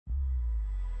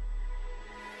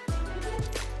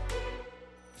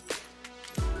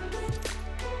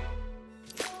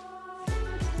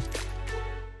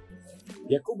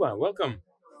Yacouba, welcome.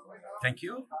 Thank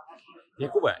you.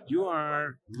 Yacouba, you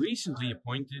are recently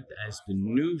appointed as the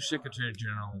new Secretary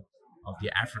General of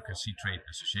the Africa Sea Trade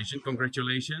Association.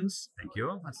 Congratulations. Thank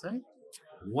you, Marcel.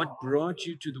 What brought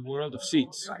you to the world of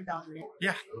seeds?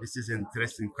 Yeah, this is an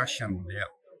interesting question.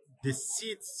 The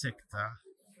seed sector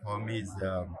for me is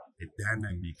a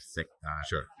dynamic sector.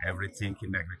 Sure. Everything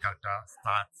in agriculture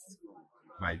starts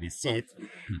by the seed,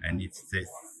 and it's this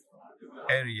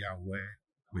area where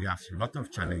we have a lot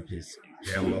of challenges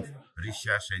in terms of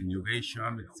research and innovation,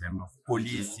 in terms of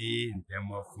policy, in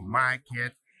terms of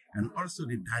market, and also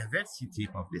the diversity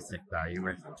of the sector. You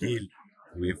will deal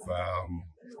with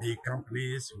big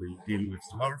companies, we deal with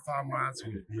small farmers,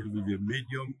 we deal with the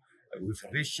medium, with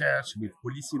research, with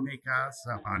policymakers,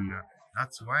 and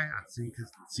that's why I think the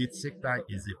seed sector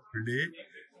is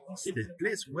a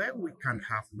place where we can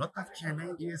have a lot of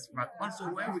challenges, but also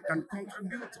where we can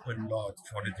contribute a lot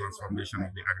for the transformation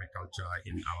of the agriculture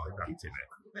in our country.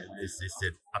 This is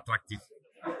an attractive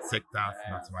sector,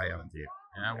 that's why I'm there.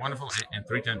 Yeah, wonderful. And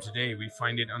 3 times a day we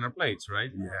find it on our plates,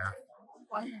 right? Yeah.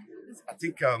 I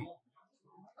think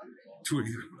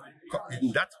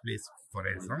in that place, for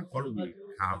example, we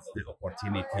have the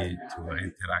opportunity to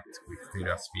interact with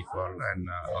various people and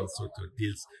also to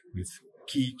deal with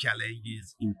key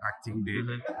challenges impacting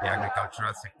the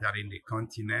agricultural sector in the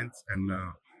continent. And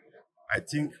I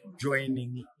think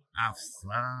joining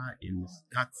AFSTA in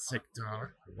that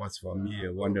sector was for me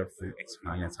a wonderful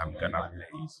experience. I'm gonna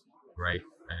be pleased. Right.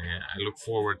 I look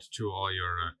forward to all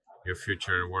your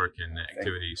future work and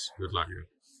activities. Good luck.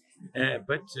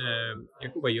 But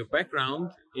Yacouba, your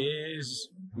background is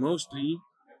mostly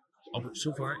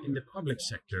so far in the public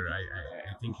sector.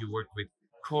 I think you worked with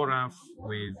CORAF,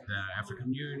 with the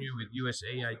African Union, with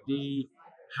USAID.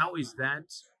 How is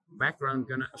that background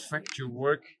going to affect your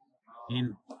work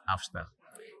in AFSTA?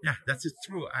 Yeah, that is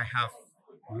true. I have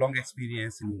long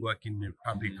experience in working in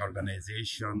public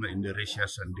organization, in the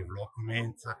research and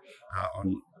development,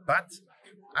 but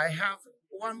I have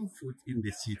one foot in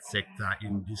the seed sector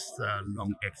in this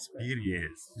long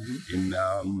experience. In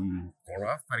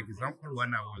CORAF, for example,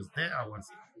 when I was there, I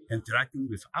was interacting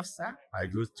with AFSTA. I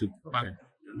used to partner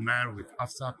with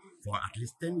AFSTA for at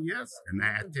least 10 years, and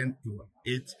I attend to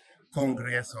 8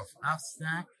 Congress of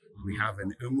AFSTA. We have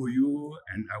an MOU,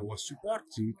 and I was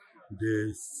supporting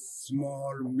the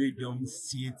small, medium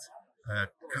seed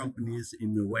companies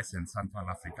in the West and Central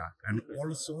Africa, and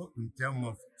also in terms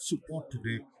of support to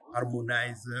the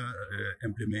harmonized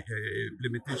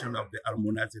implementation of the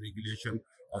harmonized regulation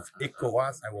of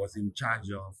ECOWAS. I was in charge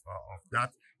of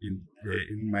that in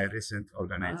my recent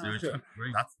organization.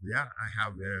 That's there. I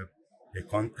have a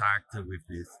contact with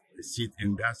the seed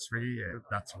industry.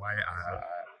 That's why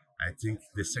I think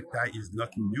the sector is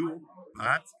not new,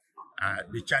 but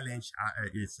the challenge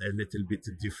is a little bit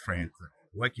different.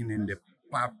 Working in the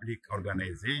public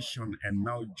organization and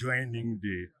now joining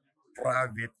the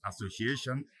private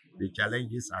association, the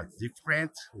challenges are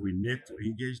different. We need to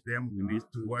engage them. We need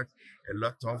to work a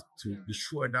lot to be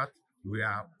sure that we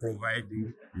are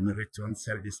providing in return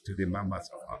service to the members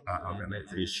of our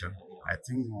organization. I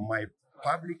think my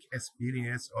public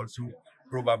experience also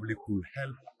probably could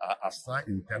help us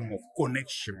in terms of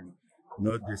connection.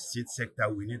 Not the seed sector,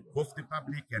 we need both the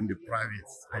public and the private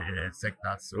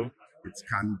sector. So it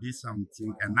can be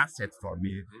something, an asset for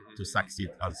me to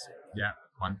succeed also. Yeah,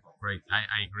 great.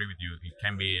 I agree with you. It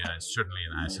can be certainly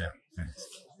an asset.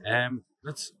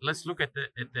 Let's look at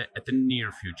the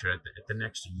near future, at the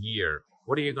next year.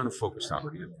 What are you going to focus on?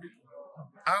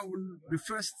 The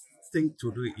first thing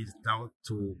to do is now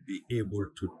to be able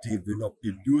to develop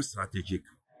a new strategic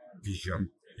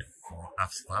vision for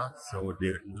AFSTA. So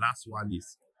the last one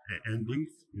is ending.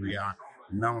 We are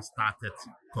now started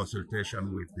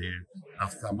consultation with the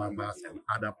AFSTA members and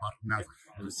other partners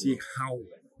to see how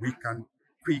we can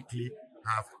quickly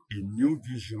have a new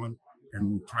vision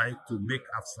and try to make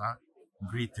AFSTA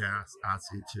greater as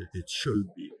it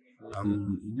should be.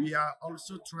 We are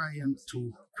also trying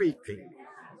to quickly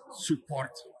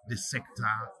support the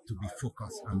sector to be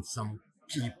focused on some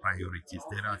key priorities.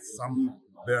 There are some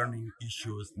burning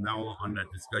issues now under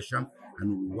discussion,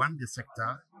 and we want the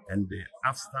sector and the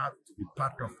AFSTA to be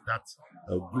part of that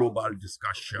global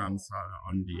discussions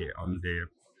on the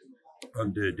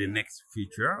next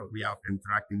future. We are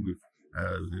interacting with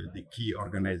the key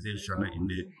organization in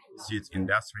the seed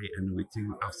industry, and we think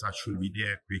AFSTA should be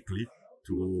there quickly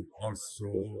to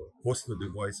also host the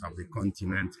voice of the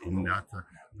continent in that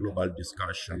global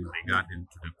discussion regarding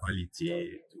to the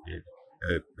quality, to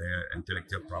the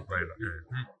intellectual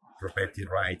property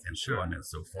rights, and so on and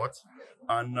so forth.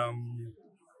 And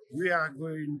we are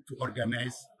going to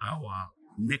organize our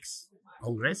next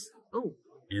Congress Oh,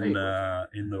 in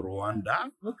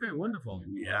Rwanda. okay, wonderful.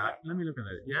 Yeah, Let me look at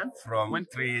it. Yeah. from When-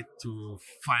 3 to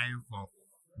 5 of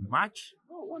March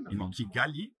Oh, in wonderful.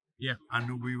 Kigali. Yeah.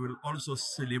 And we will also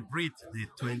celebrate the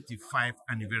 25th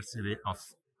anniversary of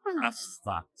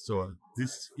AFSTA. So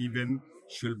this event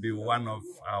should be one of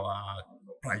our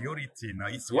priority. Now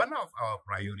it's one of our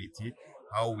priority,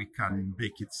 how we can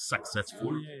make it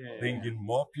successful, bring in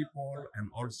more people and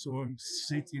also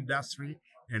seed industry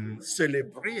and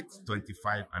celebrate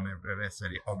 25th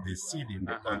anniversary of the seed in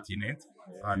the continent.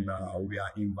 And we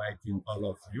are inviting all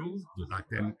of you to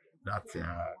attend that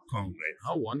congress.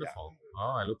 Oh, wonderful.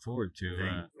 Oh, I look forward to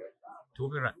be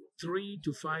 3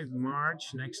 to 5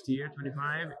 March next year,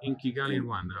 25 in Kigali,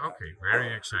 Rwanda. Okay,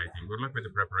 very exciting. Good luck with the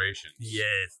preparations.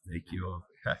 Yes, thank you.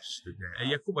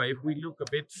 Yacouba, if we look a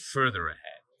bit further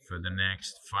ahead for the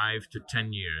next 5 to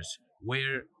 10 years,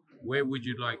 where would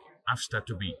you like AFSTA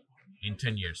to be in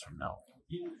 10 years from now?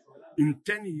 In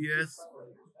 10 years,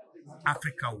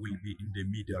 Africa will be in the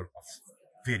middle of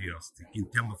various things in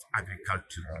terms of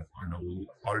agriculture. You know,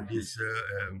 all this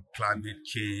climate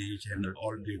change and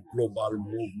all the global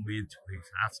movement.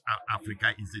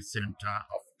 Africa is the center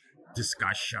of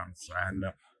discussions, and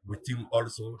we think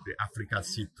also the Africa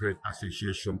Seed Trade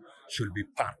Association should be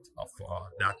part of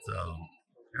that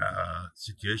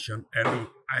situation. And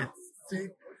I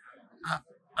think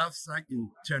AFSTA in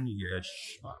 10 years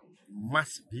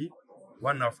must be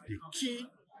one of the key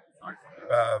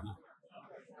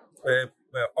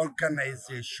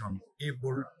organization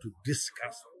able to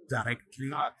discuss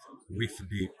directly with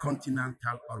the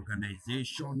continental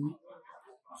organization,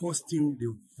 hosting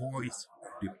the voice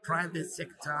of the private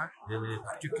sector,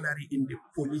 particularly in the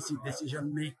policy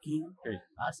decision making,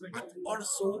 but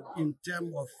also in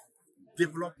terms of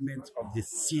development of the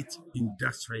seed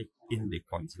industry in the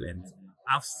continent.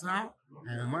 AFSTA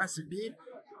must be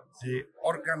the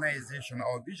organization,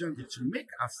 our vision is to make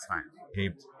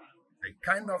AFSTA a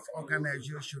kind of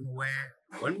organization where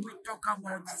when we talk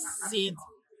about seed,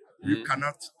 you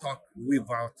cannot talk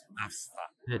without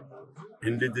AFSTA.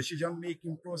 In the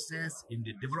decision-making process, in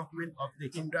the development of the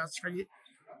industry,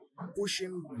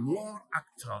 pushing more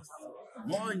actors,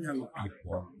 more young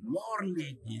people, more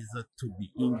ladies to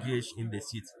be engaged in the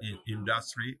seed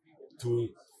industry to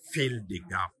fill the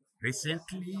gap.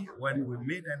 Recently, when we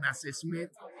made an assessment,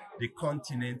 the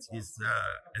continent is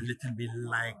a little bit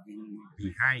lagging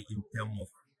behind in terms of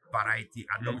variety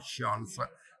adoptions,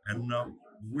 and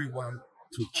we want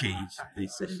to change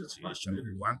this situation.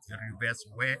 We want to reverse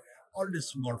where all the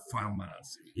small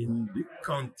farmers in the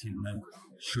continent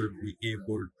should be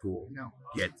able to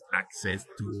get access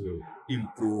to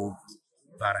improved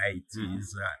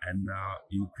varieties and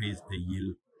increase the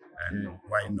yield. And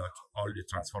why not all the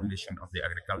transformation of the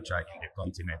agriculture in the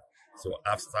continent? So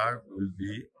AFSTA will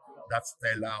be that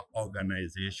stellar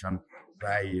organization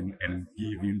trying and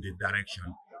giving the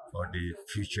direction for the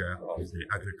future of the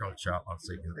agriculture of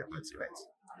the continent.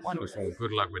 Wonderful.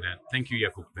 Good luck with that. Thank you,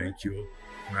 Yacouba. Thank you,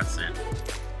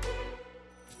 Marcel.